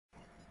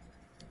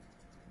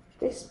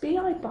This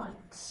BI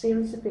Bytes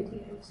series of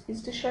videos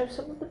is to show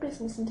some of the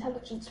business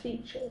intelligence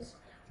features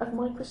of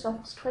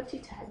Microsoft's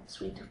 2010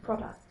 suite of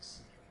products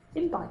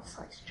in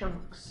bite-sized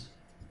chunks.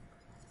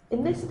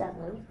 In this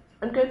demo,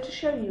 I'm going to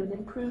show you an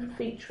improved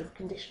feature of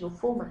conditional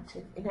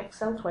formatting in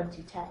Excel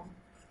 2010.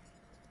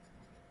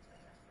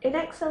 In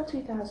Excel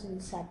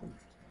 2007,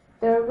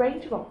 there are a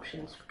range of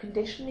options for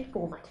conditionally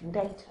formatting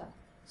data,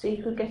 so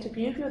you could get a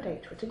view of your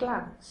data at a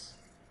glance.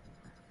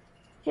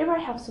 Here I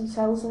have some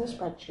cells in a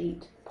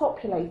spreadsheet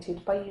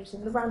populated by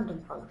using the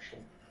random function.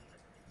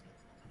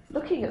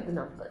 Looking at the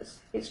numbers,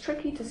 it's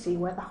tricky to see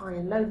where the high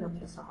and low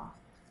numbers are,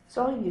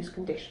 so I'll use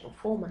conditional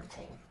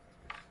formatting.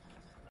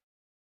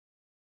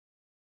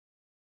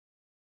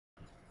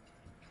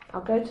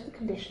 I'll go to the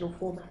conditional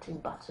formatting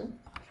button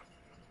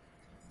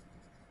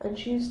and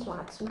choose to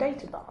add some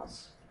data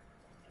bars.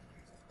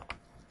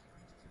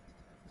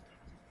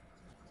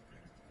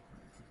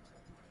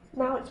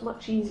 Now it's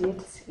much easier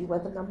to see where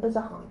the numbers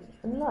are high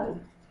and low.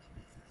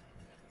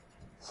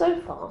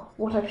 So far,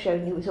 what I've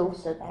shown you is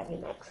also there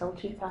in Excel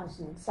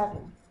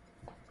 2007,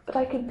 but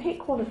I can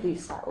pick one of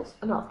these cells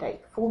and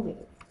update the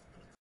formula.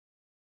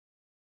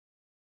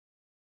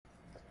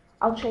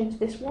 I'll change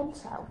this one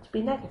cell to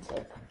be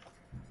negative.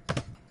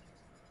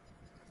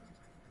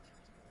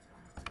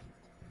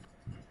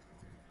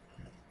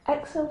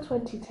 Excel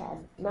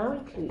 2010 now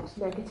includes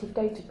negative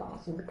data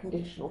bars in the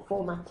conditional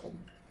formatting.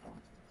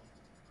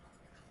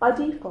 By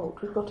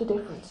default, we've got a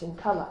difference in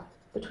colour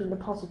between the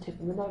positive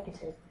and the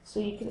negative, so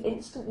you can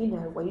instantly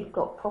know where you've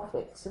got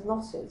profits and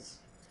losses,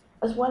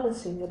 as well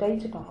as seeing the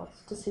data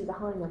bars to see the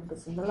high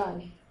numbers and the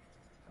low.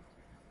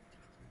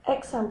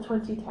 Excel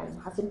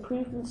 2010 has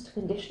improvements to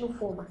conditional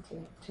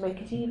formatting to make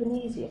it even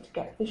easier to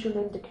get visual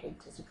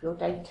indicators of your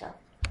data.